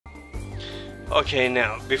Okay,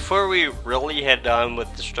 now, before we really head on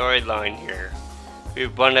with the storyline here, we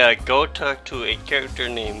want to go talk to a character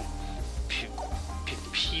named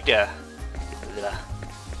Peppita.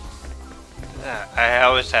 I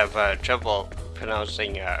always have trouble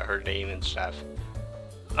pronouncing her name and stuff.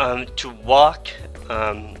 To walk,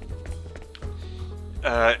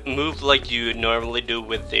 move like you normally do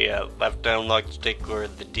with the left analog stick or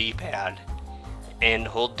the D-pad, and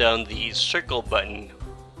hold down the circle button.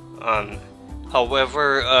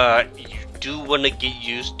 However, you do want to get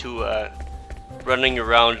used to running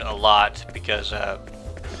around a lot, because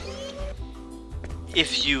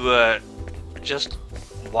if you just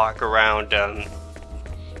walk around,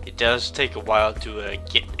 it does take a while to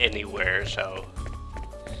get anywhere. So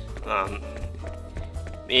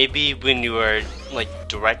maybe when you are like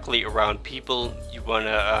directly around people, you want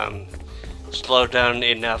to slow down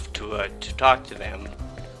enough to talk to them.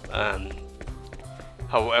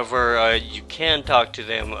 However, you can talk to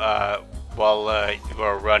them while you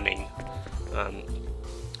are running.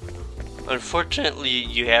 Unfortunately,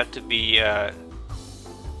 you have to be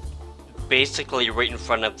basically right in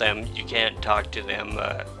front of them. You can't talk to them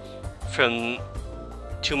from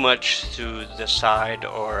too much to the side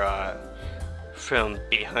or from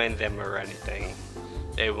behind them or anything.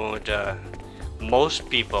 They won't, most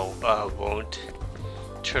people won't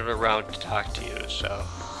turn around to talk to you, so.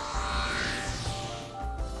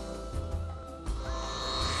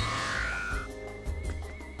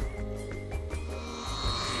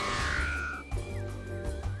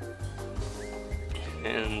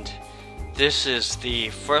 And this is the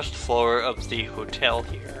first floor of the hotel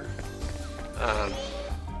here.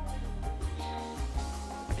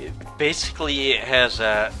 Basically, it has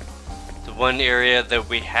the one area that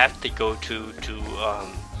we have to go to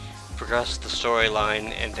progress the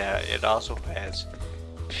storyline, and it also has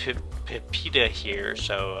Peppita here.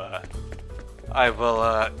 So I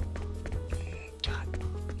will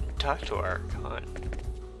talk to her. Come on.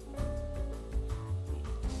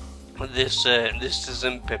 This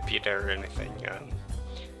isn't Peppita or anything.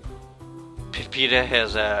 Peppita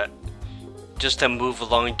has just a move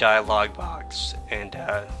along dialogue box, and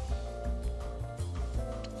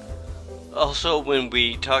also when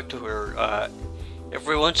we talk to her,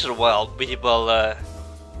 every once in a while we will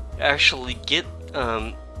actually get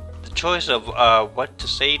the choice of what to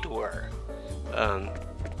say to her.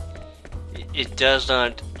 It does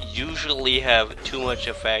not usually have too much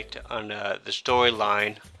effect on the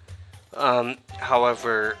storyline.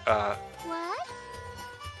 However, What?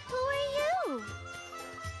 Who are you?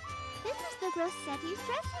 This is the Rossetti's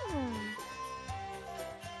dressing room.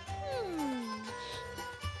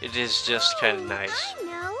 it is just kind of nice. I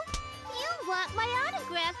know. You want my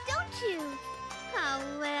autograph, don't you? Oh,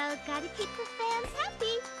 well, gotta keep the fans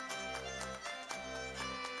happy.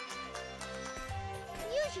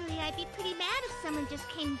 Usually I'd be pretty mad if someone just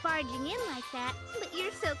came barging in like that, but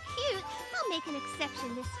you're so cute, I'll make an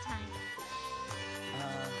exception this time.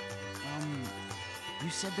 You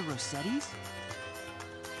said the Rossettis?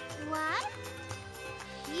 What?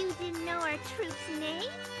 You didn't know our troop's name?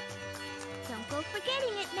 Don't go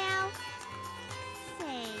forgetting it now.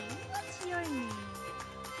 Say, what's your name?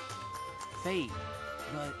 Fate,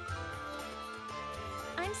 but...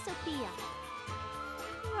 I'm Sophia.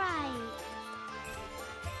 Right.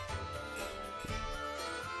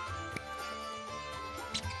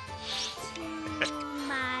 To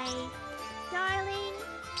my darling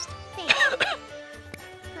Fate.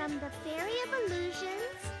 From the Fairy of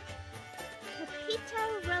Illusions, Peppita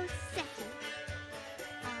Rossetti.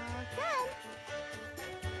 All done.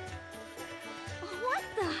 What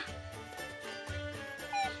the?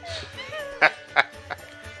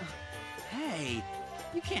 Hey,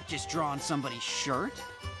 you can't just draw on somebody's shirt.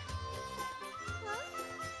 Huh?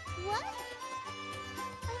 What?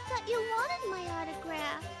 I thought you wanted my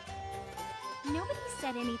autograph. Nobody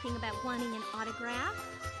said anything about wanting an autograph.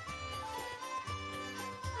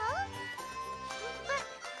 Huh? But,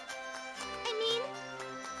 I mean,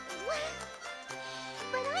 what?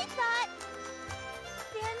 But I thought,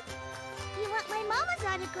 then, you want my mama's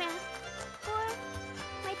autograph? Or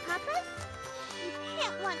my papa's? You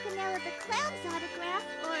can't want Vanilla the Clown's autograph,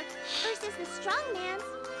 or versus the Strongman's.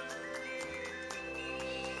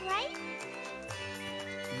 Right?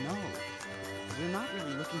 No, we're not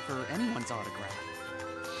really looking for anyone's autograph.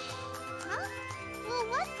 Huh? Well,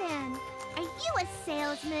 what then? Are you a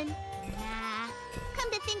salesman? Nah. Come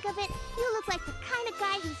to think of it, you look like the kind of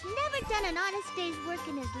guy who's never done an honest day's work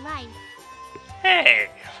in his life. Hey!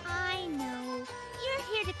 I know. You're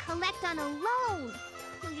here to collect on a loan.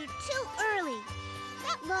 Well, you're too early.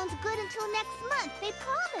 That loan's good until next month, they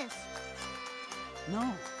promised.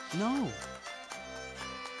 No.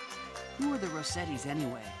 who are the Rossettis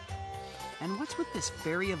anyway? And what's with this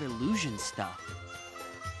Fairy of Illusion stuff?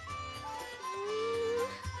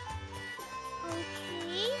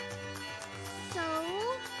 Okay. So,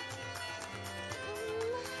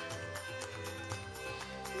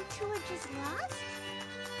 you two are just lost?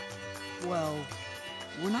 Well,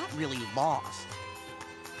 we're not really lost.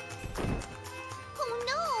 Oh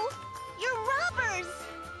no! You're robbers!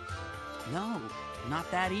 No, not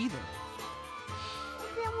that either.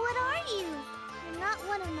 Then what are you? You're not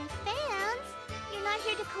one of my fans. You're not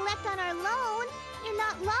here to collect on our loan. You're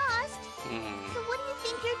not lost. So what do you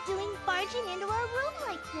think you're doing barging into our room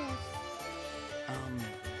like this?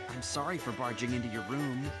 I'm sorry for barging into your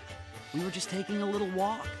room. We were just taking a little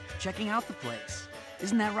walk, checking out the place.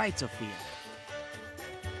 Isn't that right, Sophia?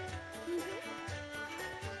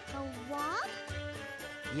 A walk?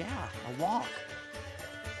 Yeah, a walk.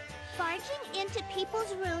 Barging into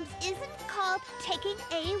people's rooms isn't called taking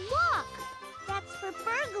a walk. That's for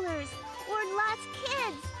burglars, or lost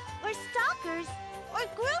kids, or stalkers, or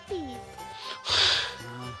groupies.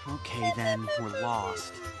 Okay then, we're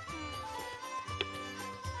lost.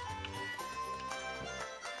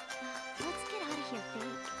 Let's get out of here,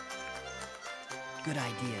 Fake. Good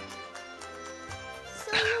idea.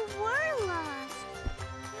 So you were lost.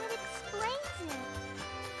 That explains it.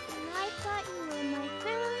 And I thought you were my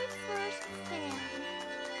very first fan.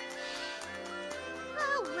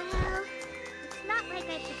 Oh well, it's not like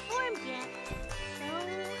I performed yet, so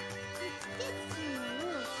it did seem a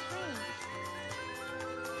little strange.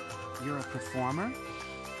 You're a performer?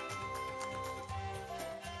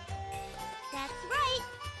 That's right.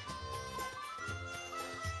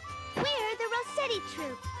 We're the Rossetti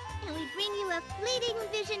Troupe, and we bring you a fleeting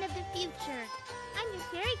vision of the future. I'm your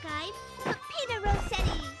fairy guide, Peppita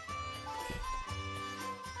Rossetti.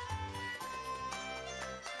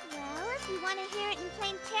 Well, if you want to hear it in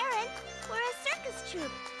plain Terran, we're a circus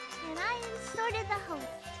troupe, and I am sort of the host.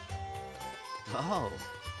 Oh,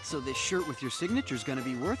 so this shirt with your signature's gonna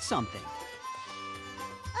be worth something.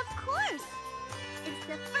 Of course! It's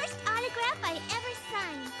the first autograph I ever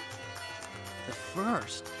signed. The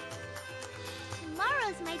first?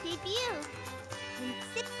 Tomorrow's my debut. In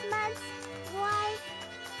 6 months, why,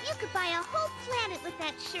 you could buy a whole planet with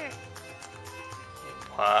that shirt.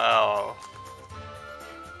 Wow.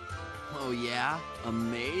 Oh yeah?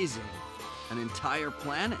 Amazing. An entire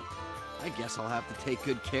planet. I guess I'll have to take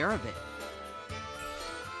good care of it.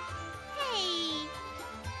 Hey,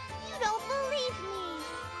 you don't believe me.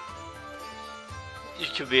 You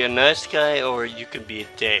could be a nice guy or you could be a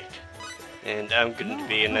dick. And I'm going to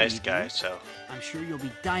be a No, nice you guy, do. so. I'm sure you'll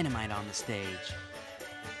be dynamite on the stage.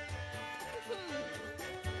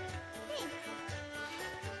 Thanks.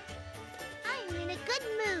 I'm in a good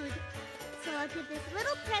mood, so I'll give this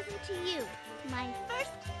little present to you, my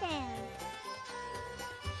first fan.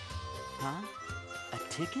 Huh? A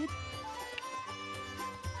ticket?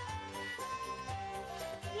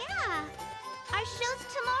 Yeah, our show's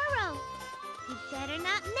tomorrow. You better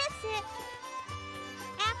not miss it.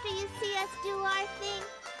 After you see us do our thing,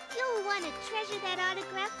 you'll want to treasure that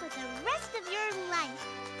autograph for the rest of your life.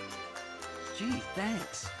 Gee,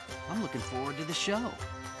 thanks. I'm looking forward to the show.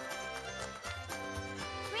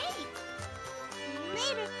 Great.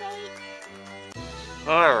 See you later, Fate.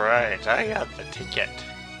 Alright, I got the ticket.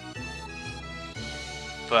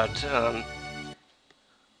 But,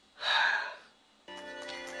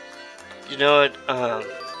 you know what,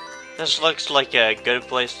 this looks like a good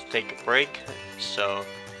place to take a break, so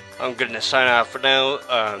I'm gonna sign off for now.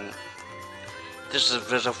 This is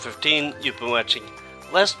Visual 15, you've been watching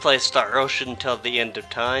Let's Play Star Ocean until the end of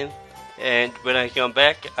time, and when I come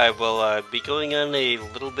back, I will be going on a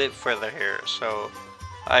little bit further here, so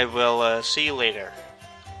I will see you later.